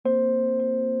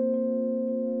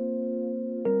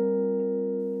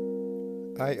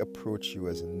I approach you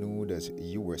as nude as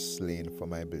you were slain for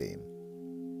my blame,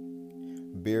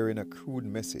 bearing a crude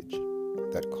message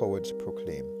that cowards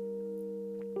proclaim.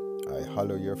 I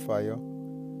hallow your fire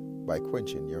by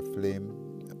quenching your flame.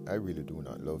 I really do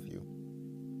not love you.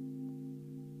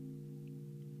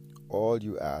 All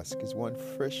you ask is one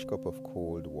fresh cup of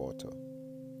cold water,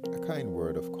 a kind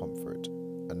word of comfort,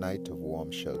 a night of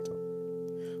warm shelter,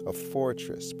 a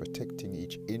fortress protecting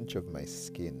each inch of my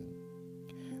skin.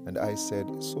 And I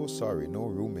said, so sorry, no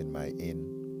room in my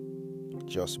inn.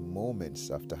 Just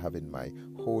moments after having my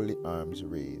holy arms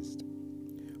raised,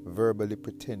 verbally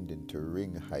pretending to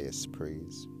ring highest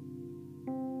praise.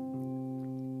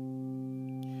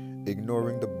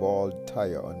 Ignoring the bald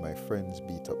tire on my friend's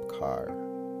beat-up car,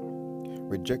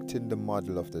 rejecting the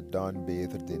model of the dawn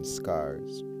bathed in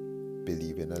scars,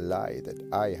 believing a lie that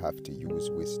I have to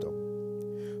use wisdom,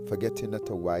 forgetting that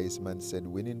a wise man said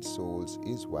winning souls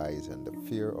is wise and the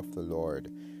fear of the Lord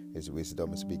is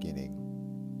wisdom's beginning.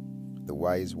 The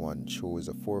wise one chose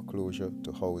a foreclosure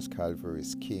to house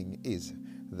Calvary's king. Is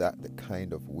that the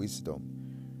kind of wisdom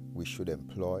we should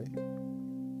employ?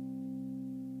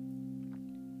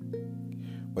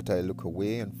 But I look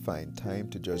away and find time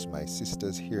to judge my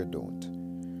sisters here don't,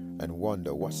 and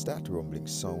wonder what's that rumbling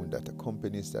sound that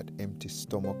accompanies that empty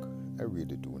stomach. I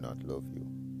really do not love you.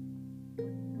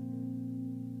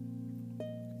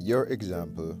 Your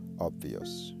example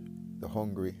obvious. The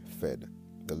hungry fed,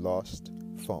 the lost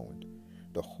found,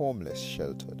 the homeless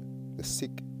sheltered, the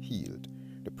sick healed,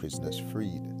 the prisoners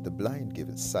freed, the blind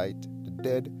given sight, the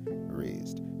dead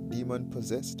raised, demon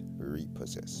possessed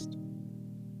repossessed.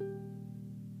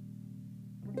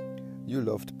 You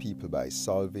loved people by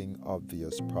solving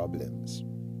obvious problems,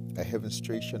 a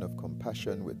demonstration of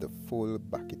compassion with the full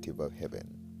backative of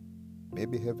heaven.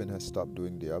 Maybe heaven has stopped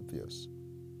doing the obvious.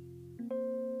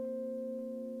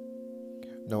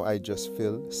 Now I just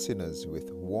fill sinners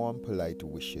with warm, polite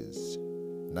wishes,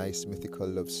 nice mythical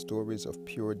love stories of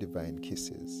pure divine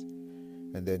kisses,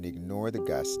 and then ignore the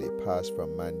gas they pass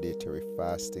from mandatory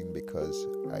fasting because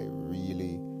I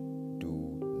really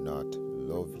do not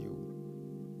love you.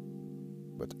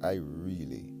 But I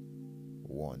really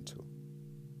want to.